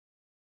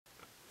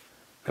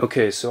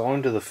Okay, so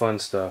on to the fun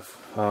stuff.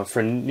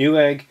 For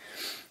Newegg,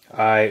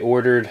 I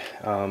ordered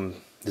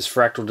this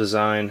Fractal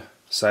Design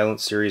Silent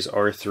Series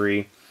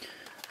R3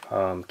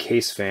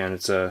 case fan.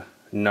 It's a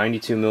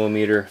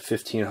 92mm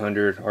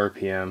 1500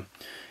 RPM,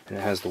 and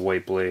it has the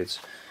white blades.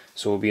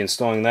 So we'll be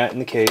installing that in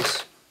the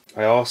case.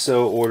 I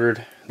also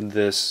ordered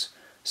this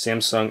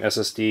Samsung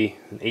SSD,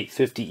 an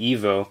 850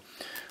 EVO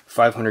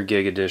 500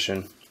 gig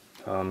edition.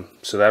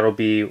 So that'll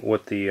be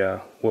what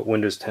the what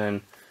Windows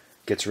 10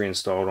 gets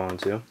reinstalled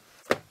onto.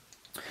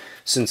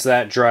 Since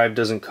that drive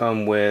doesn't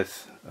come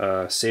with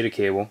SATA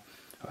cable,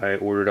 I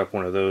ordered up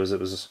one of those. It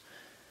was,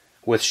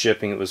 with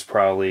shipping, it was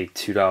probably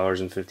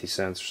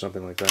 $2.50 or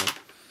something like that.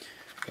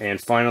 And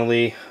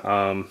finally,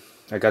 I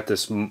got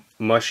this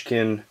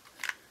Mushkin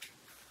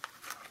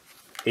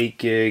 8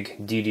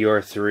 gig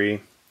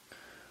DDR3.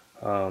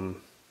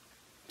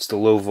 It's the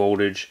low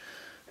voltage,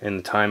 and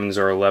the timings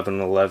are 11,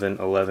 11,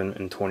 11,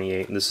 and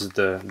 28. And this is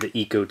the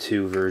Eco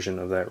 2 version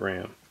of that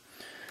RAM.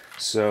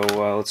 So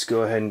let's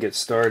go ahead and get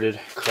started.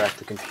 Crack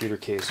the computer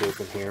case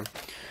open here.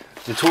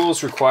 The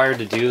tools required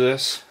to do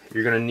this: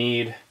 you're going to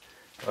need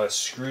a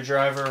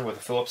screwdriver with a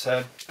Phillips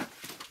head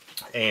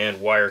and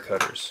wire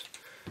cutters,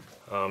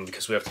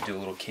 because we have to do a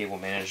little cable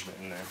management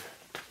in there.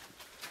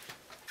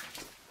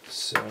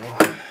 So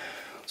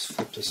let's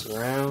flip this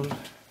around.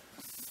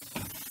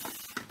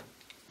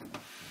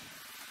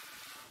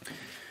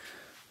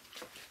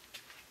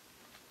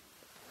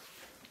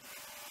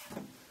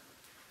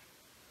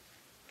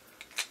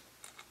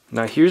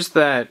 Now here's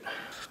that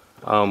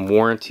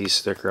warranty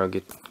sticker. I'll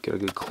get a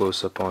good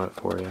close-up on it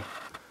for you.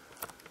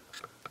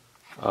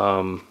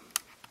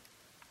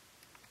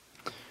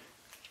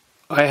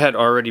 I had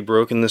already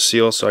broken the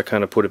seal, so I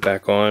kind of put it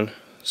back on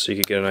so you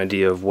could get an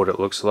idea of what it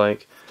looks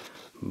like.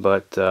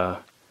 But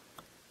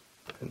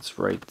it's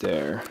right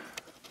there,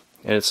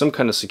 and it's some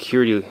kind of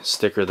security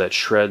sticker that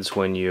shreds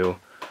when you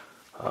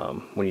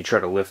try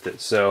to lift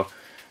it. So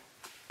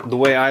the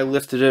way I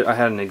lifted it, I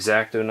had an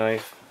X-Acto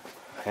knife,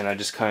 and I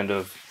just kind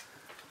of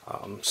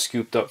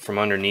scooped up from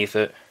underneath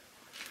it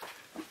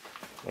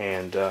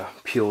and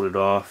peeled it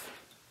off.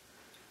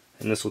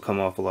 And this will come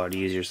off a lot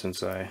easier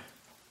since I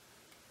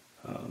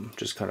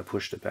just kind of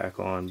pushed it back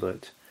on.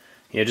 But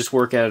yeah, just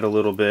work at it a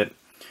little bit.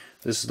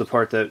 This is the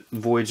part that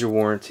voids your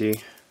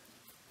warranty,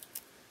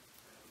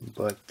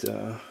 but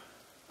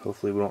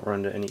hopefully we don't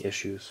run into any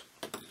issues.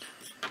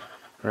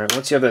 Alright,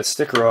 once you have that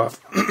sticker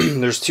off,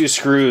 there's two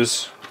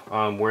screws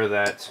where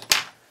that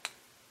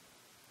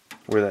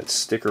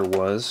sticker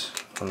was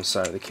on the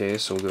side of the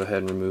case, so we'll go ahead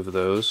and remove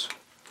those.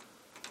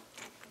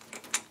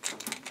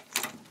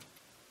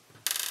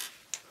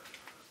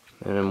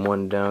 And then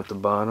one down at the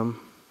bottom.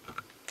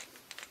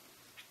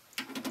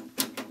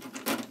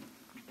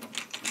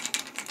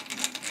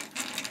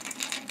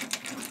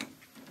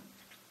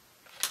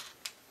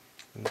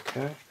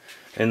 Okay.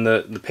 And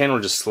the panel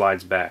just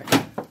slides back.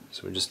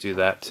 So we just do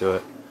that to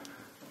it,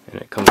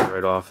 and it comes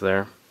right off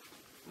there.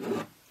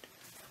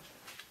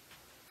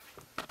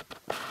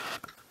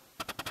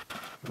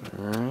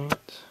 Alright.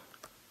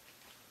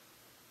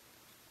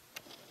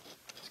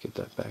 Let's get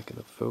that back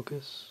into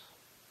focus.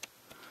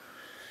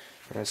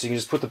 Alright, so you can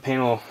just put the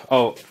panel...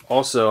 Oh,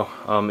 also,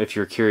 if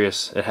you're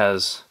curious, it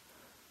has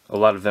a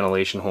lot of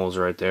ventilation holes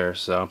right there.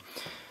 So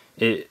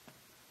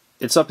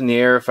it's up in the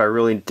air if I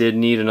really did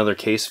need another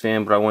case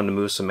fan, but I wanted to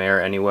move some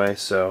air anyway,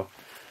 so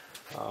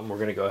we're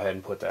going to go ahead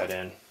and put that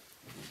in.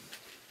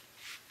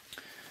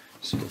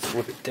 So you can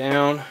flip it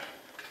down.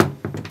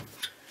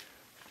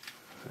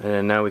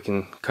 And now we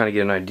can kind of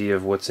get an idea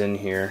of what's in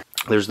here.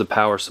 There's the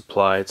power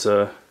supply. It's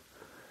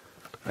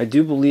I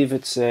do believe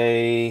it's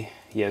a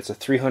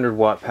 300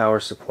 watt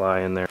power supply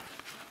in there.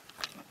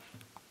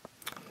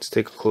 Let's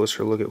take a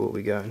closer look at what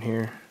we got in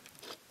here.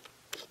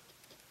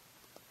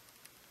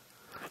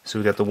 So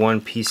we got the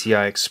one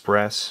PCI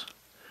Express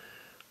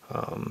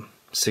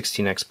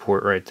 16X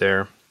port right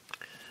there.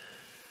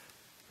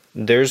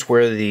 There's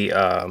where the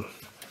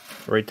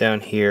right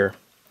down here,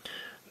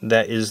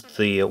 that is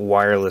the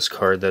wireless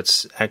card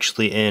that's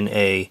actually in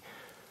a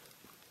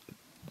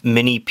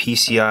mini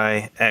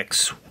PCI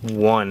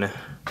X1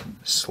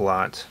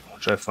 slot,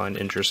 which I find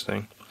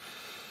interesting.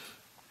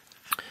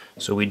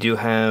 So we do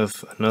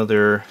have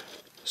another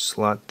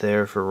slot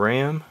there for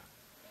RAM.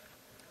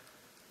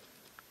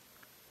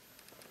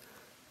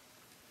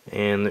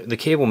 And the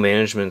cable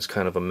management is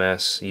kind of a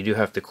mess. You do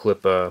have to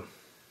clip a...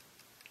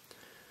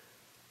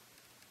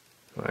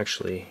 Well,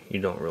 actually, you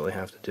don't really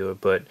have to do it,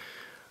 but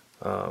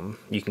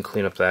you can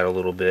clean up that a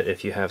little bit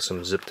if you have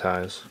some zip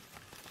ties.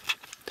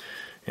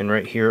 And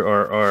right here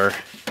are our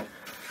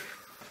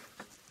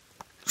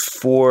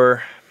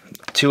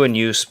 2 in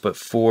use, but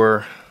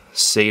 4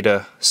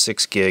 SATA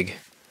 6 gig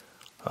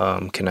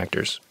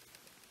connectors.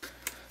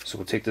 So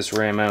we'll take this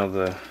RAM out of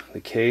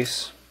the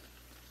case.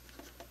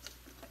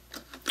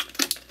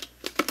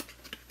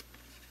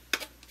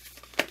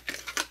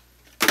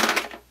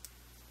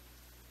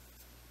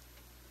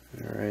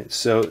 Alright,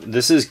 so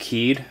this is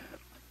keyed,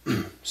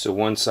 so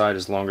one side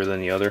is longer than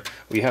the other.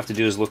 What you have to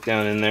do is look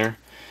down in there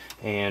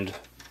and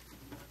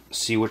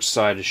see which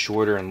side is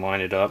shorter and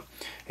line it up.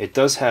 It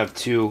does have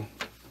two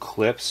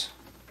clips,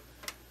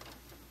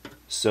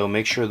 so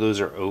make sure those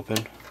are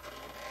open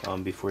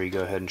before you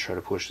go ahead and try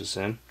to push this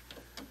in.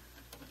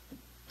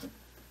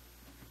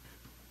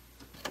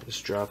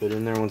 Just drop it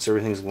in there. Once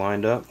everything's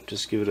lined up,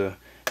 just give it a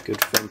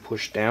good firm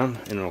push down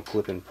and it'll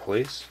clip in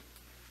place.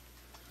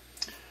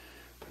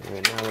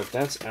 Alright, now that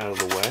that's out of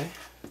the way,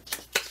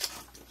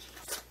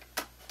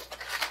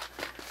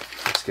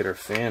 let's get our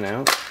fan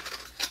out.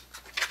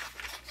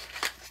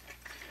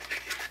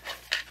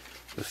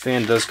 The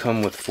fan does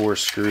come with 4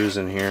 screws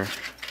in here.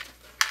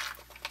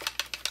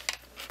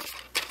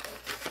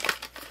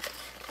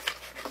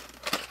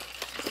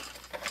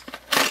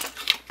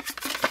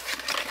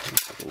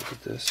 Take a look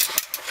at this.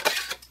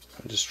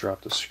 I just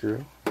dropped a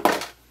screw.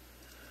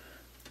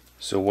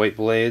 So white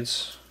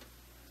blades,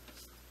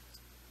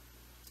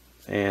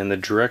 and the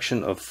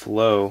direction of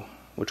flow,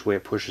 which way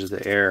it pushes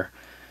the air,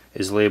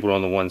 is labeled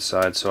on the one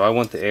side. So I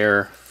want the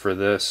air for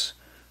this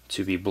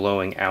to be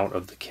blowing out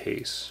of the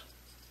case.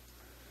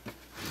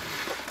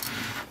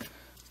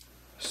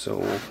 So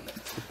we'll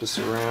flip this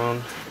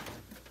around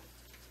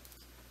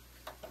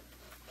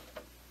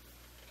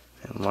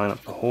and line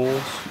up the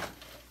holes.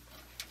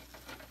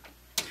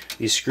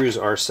 These screws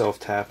are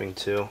self-tapping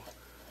too,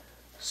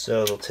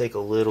 so they'll take a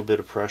little bit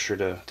of pressure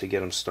to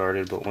get them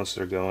started, but once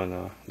they're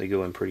going, they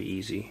go in pretty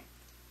easy.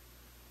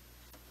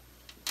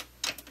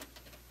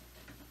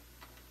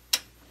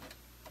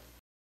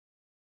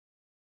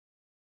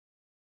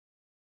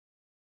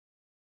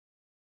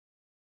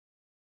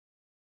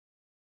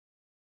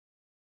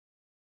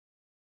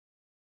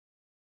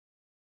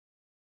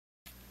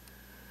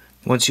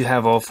 Once you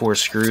have all 4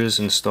 screws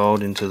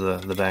installed into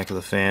the back of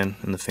the fan,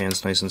 and the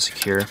fan's nice and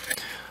secure,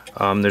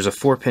 there's a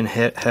 4-pin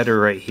header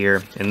right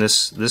here, and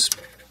this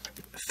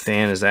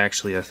fan is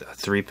actually a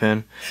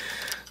 3-pin.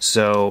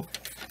 So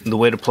the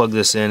way to plug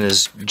this in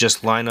is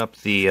just line up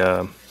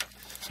the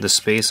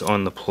space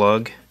on the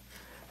plug.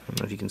 I don't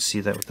know if you can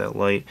see that with that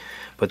light,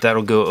 but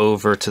that'll go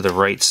over to the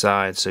right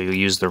side, so you'll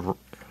use the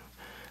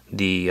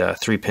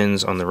 3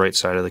 pins on the right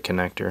side of the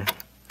connector.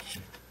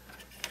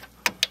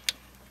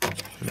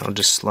 And I'll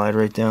just slide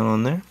right down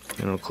on there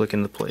and it'll click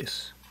into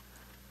place.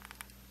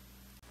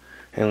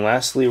 And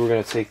lastly, we're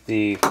going to take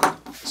the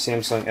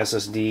Samsung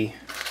SSD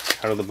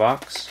out of the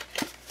box.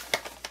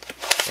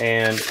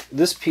 And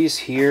this piece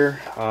here,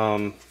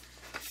 I'm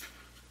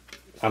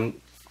kind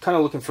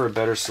of looking for a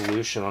better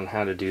solution on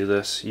how to do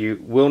this. You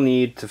will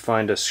need to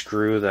find a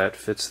screw that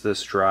fits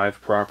this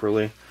drive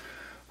properly.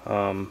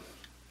 So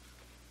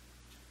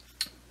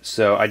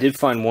I did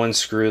find one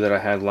screw that I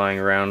had lying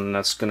around, and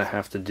that's going to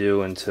have to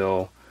do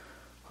until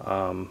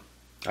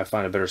I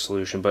find a better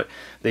solution. But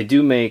they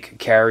do make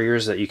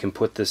carriers that you can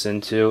put this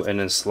into and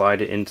then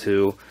slide it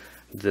into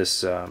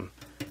this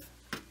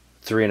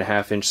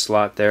 3.5-inch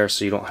slot there,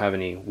 so you don't have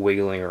any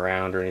wiggling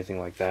around or anything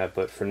like that.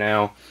 But for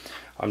now,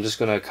 I'm just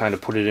going to kind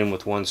of put it in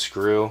with one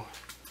screw,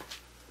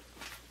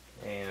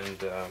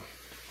 and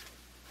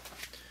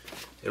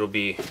it'll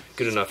be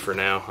good enough for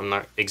now. I'm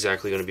not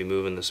exactly going to be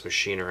moving this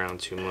machine around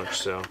too much,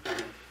 so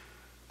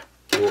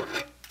we'll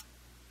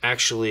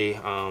actually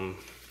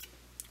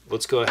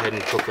let's go ahead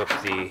and hook up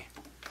the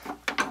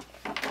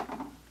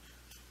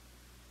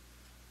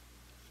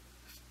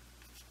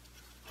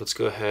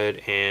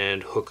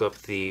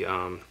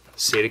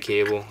SATA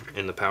cable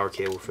and the power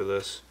cable for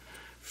this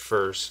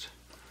first.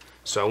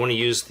 So I want to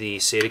use the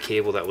SATA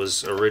cable that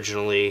was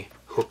originally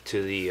hooked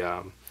to the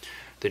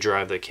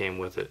drive that came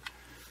with it.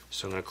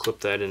 So I'm going to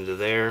clip that into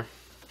there,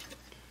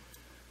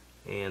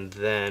 and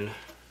then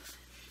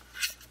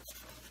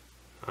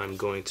I'm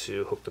going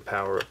to hook the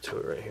power up to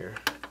it right here.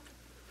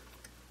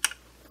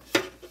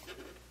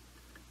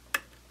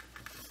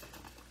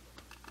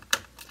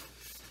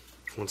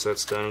 Once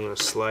that's done, I'm going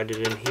to slide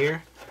it in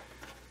here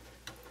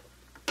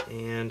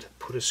and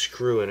put a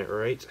screw in it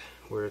right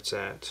where it's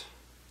at.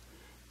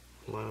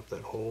 Line up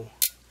that hole.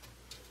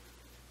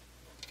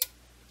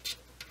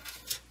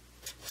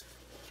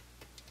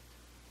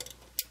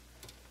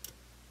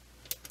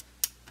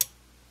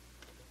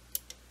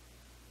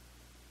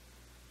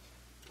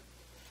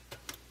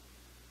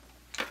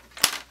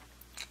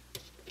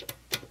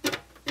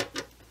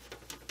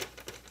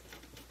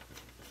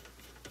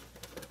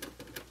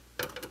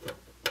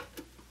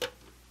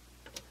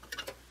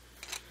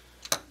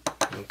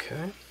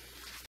 Okay.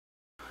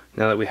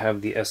 Now that we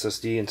have the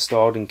SSD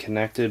installed and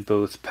connected,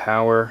 both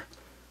power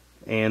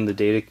and the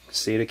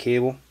SATA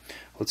cable,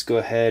 let's go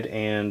ahead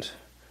and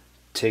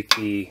take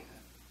the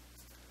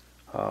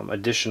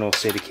additional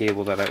SATA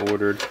cable that I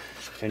ordered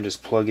and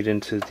just plug it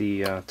into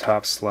the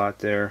top slot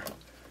there,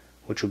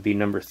 which would be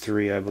number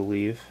 3, I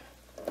believe.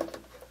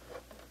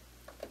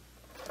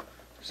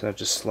 So that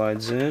just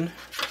slides in,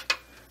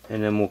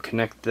 and then we'll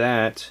connect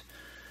that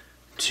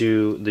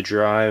to the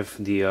drive,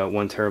 the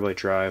 1 terabyte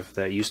drive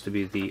that used to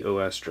be the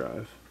OS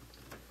drive.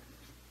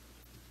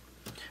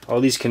 All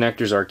these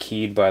connectors are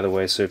keyed, by the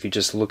way, so if you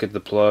just look at the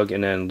plug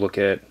and then look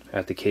at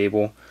the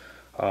cable,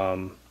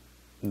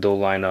 they'll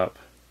line up.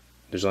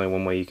 There's only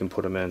one way you can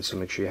put them in, so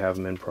make sure you have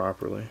them in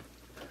properly.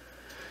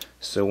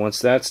 So once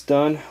that's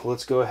done,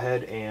 let's go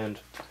ahead and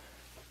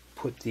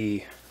put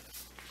the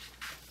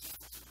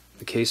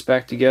case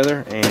back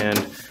together, and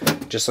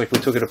just like we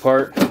took it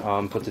apart,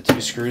 put the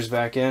 2 screws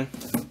back in,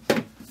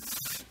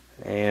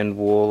 and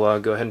we'll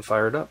go ahead and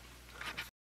fire it up.